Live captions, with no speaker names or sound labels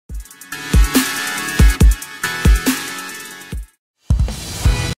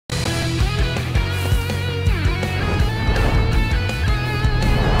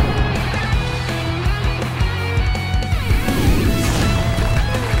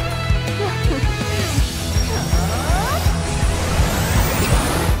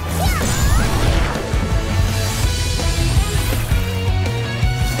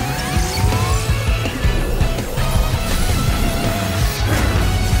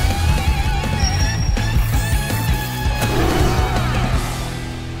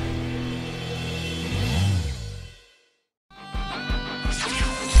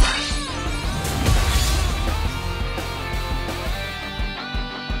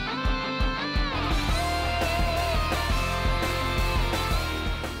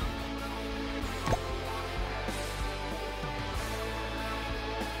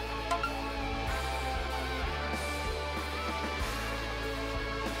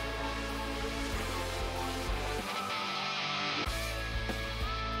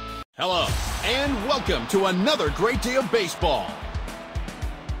Hello, and welcome to another great day of baseball.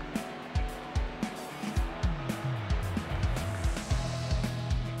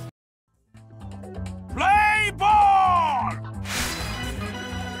 Play ball!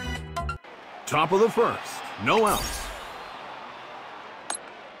 Top of the first, no outs.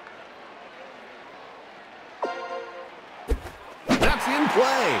 That's in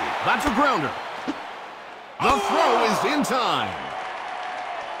play. That's a grounder. The throw is in time.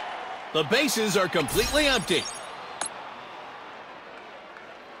 The bases are completely empty.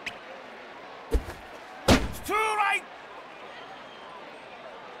 Two right!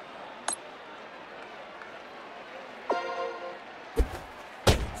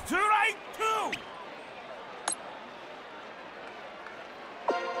 Two right, two!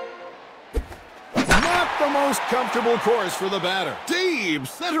 Not the most comfortable course for the batter. Deep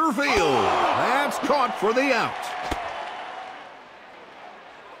center field. That's caught for the out.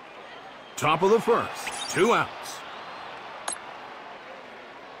 Top of the first, 2 outs.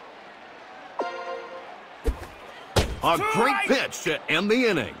 A great pitch to end the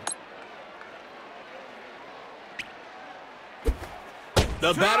inning.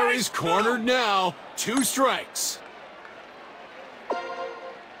 The batter is cornered now. 2 strikes. 3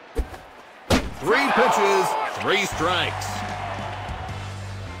 pitches, 3 strikes.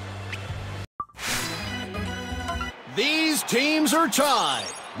 These teams are tied.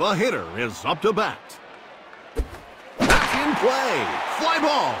 The hitter is up to bat. That's in play. Fly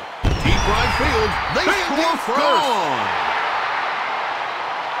ball. Deep right field. They score first.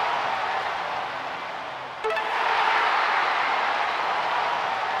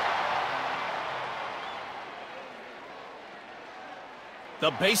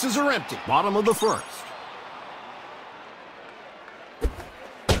 The bases are empty. Bottom of the first.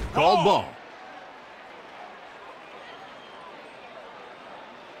 Called ball.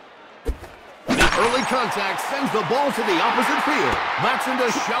 Early contact sends the ball to the opposite field. That's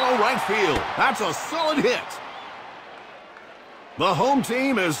into shallow right field. That's a solid hit. The home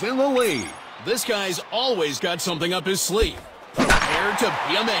team is in the lead. This guy's always got something up his sleeve. Prepare to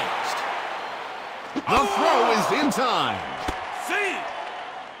be amazed. The throw is in time. See!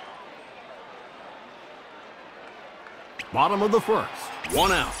 Bottom of the first.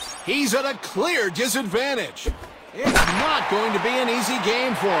 1 out. He's at a clear disadvantage. It's not going to be an easy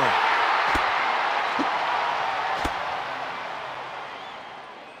game for him.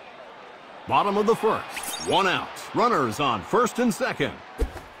 Bottom of the first. 1 out. Runners on first and second.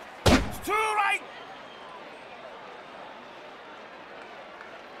 Two right!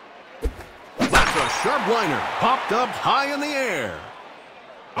 That's a sharp liner. Popped up high in the air.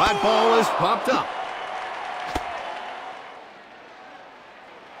 That ball is popped up.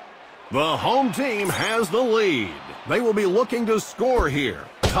 The home team has the lead. They will be looking to score here.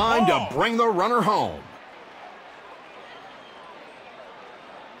 Time to bring the runner home.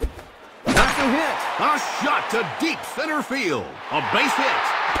 That's a hit. A shot to deep center field. A base hit.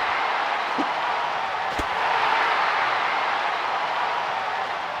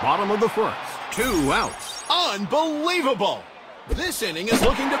 Bottom of the first. 2 outs. Unbelievable. This inning is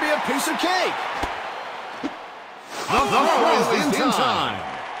looking to be a piece of cake. The throw is in time.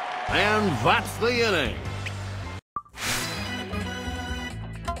 And that's the inning.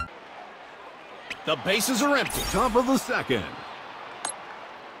 The bases are empty. Top of the second.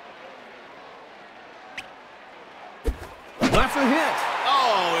 That's a hit.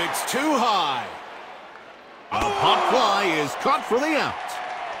 Oh, it's too high. A pop fly is caught for the out.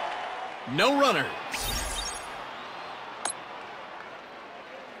 No runners.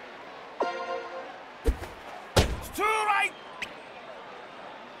 Two right!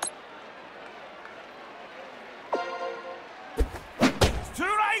 Two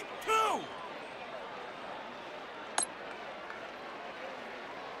right, two!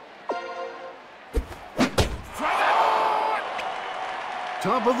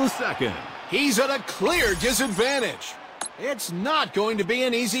 Top of the second. He's at a clear disadvantage. It's not going to be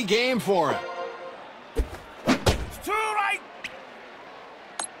an easy game for him. Two right!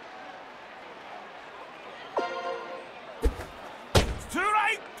 Two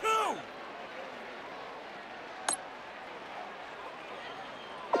right, two!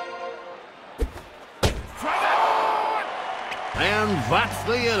 And that's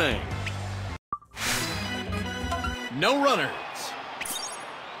the inning. No runners.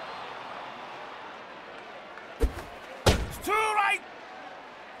 Two right!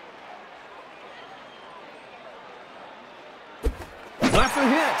 That's a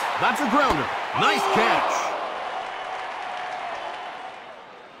hit. That's a grounder. Nice catch.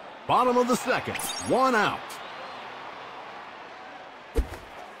 Bottom of the second. 1 out.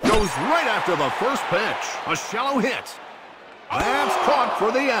 Goes Goes right after the first pitch. A shallow hit. That's caught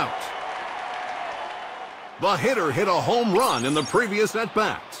for the out. The hitter hit a home run in the previous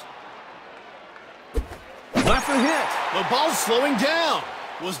at-bat. That's a hit. The ball's slowing down.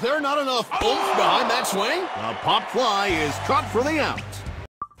 Was there not enough oomph behind that swing? The pop fly is caught for the out.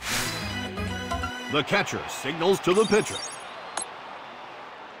 The catcher signals to the pitcher.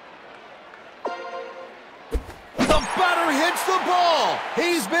 The batter hits the ball.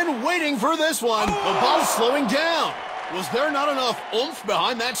 He's been waiting for this one. The ball's slowing down. Was there not enough oomph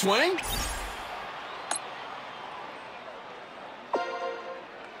behind that swing?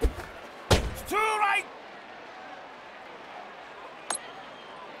 It's two right.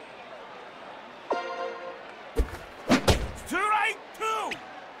 It's two right, two.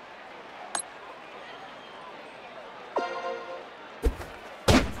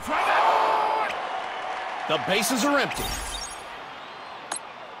 Strike out. The bases are empty.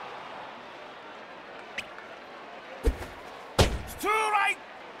 It's two right.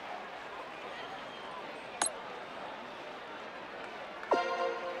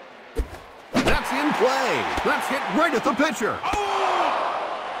 That's in play. That's hit right at the pitcher.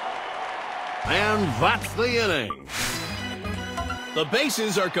 And that's the inning. The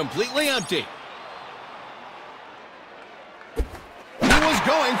bases are completely empty. He was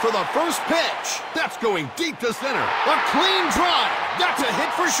going for the first pitch. That's going deep to center. A clean drive. That's a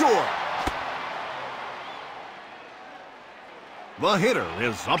hit for sure. The hitter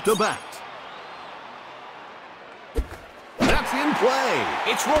is up to bat. That's in play.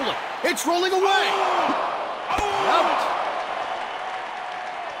 It's rolling. It's rolling away. Out.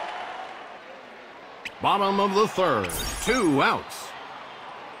 Bottom of the third. 2 outs.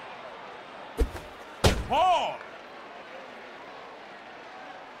 Ball.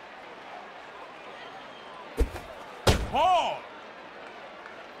 Ball.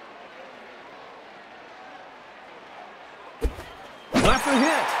 That's a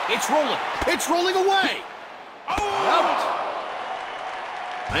hit. It's rolling. It's rolling away. Out.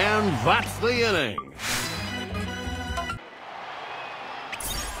 And that's the inning.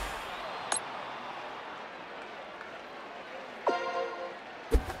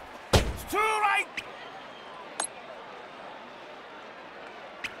 It's two right.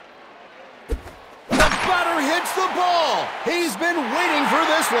 The batter hits the ball. He's been waiting for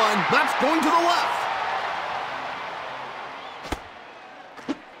this one. That's going to the left.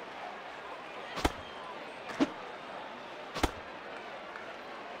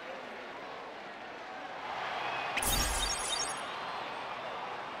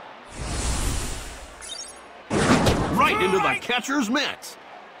 Right into the catcher's mitt.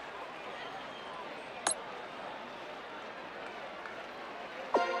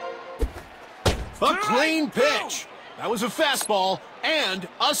 A clean pitch. That was a fastball and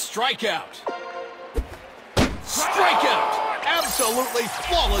a strikeout. Strikeout. Absolutely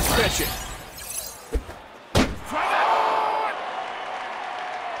flawless pitching. Strike out.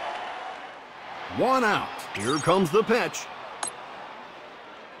 1 out. Here comes the pitch.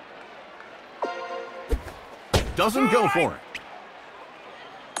 Doesn't go for it.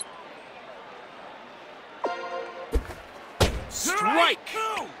 Strike.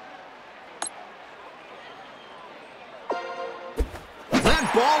 Two.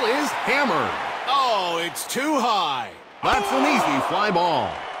 That ball is hammered. Oh, it's too high. That's an easy fly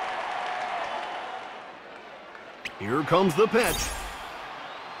ball. Here comes the pitch.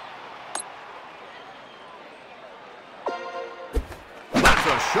 That's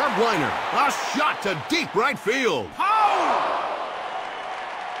a sharp liner. A shot to deep right field. Pow.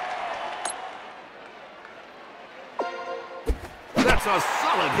 That's a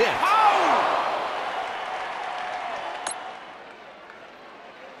solid hit. Pow.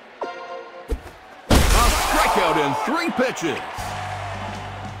 A strikeout in 3 pitches.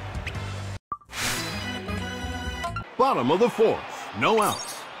 Bottom of the 4th. No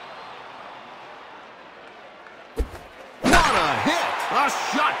outs. What a hit! A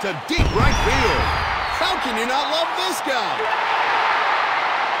shot to deep right field. How can you not love this guy?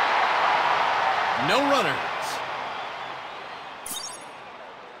 No runners.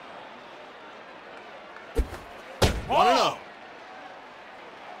 One and oh.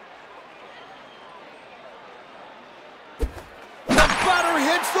 The batter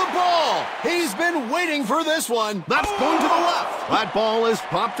hits the ball. He's been waiting for this one. That's going to the left. That ball is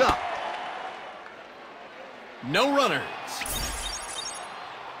popped up. No runners.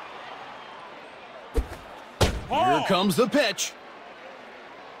 Here comes the pitch.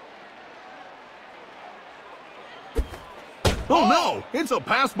 Oh no, it's a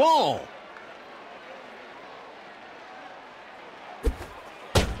pass ball.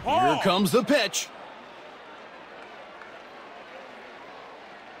 Here comes the pitch.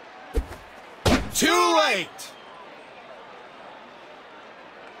 Too late.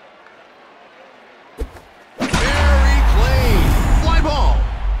 Very clean. Fly ball.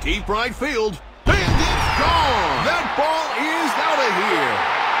 Deep right field. And it's gone. That ball is out of here.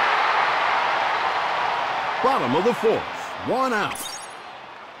 Bottom of the fourth. 1 out.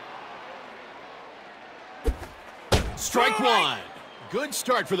 Strike one. Good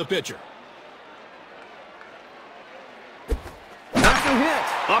start for the pitcher. That's a hit.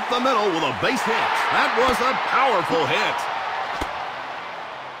 Up the middle with a base hit. That was a powerful hit.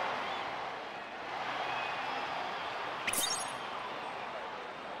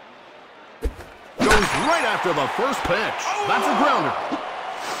 Goes right after the first pitch. That's a grounder.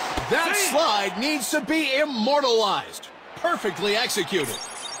 That slide needs to be immortalized. Perfectly executed.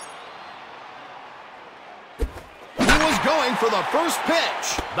 Going for the first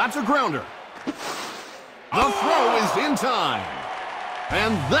pitch. That's a grounder. The throw is in time.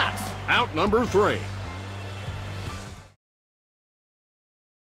 And that's out number 3.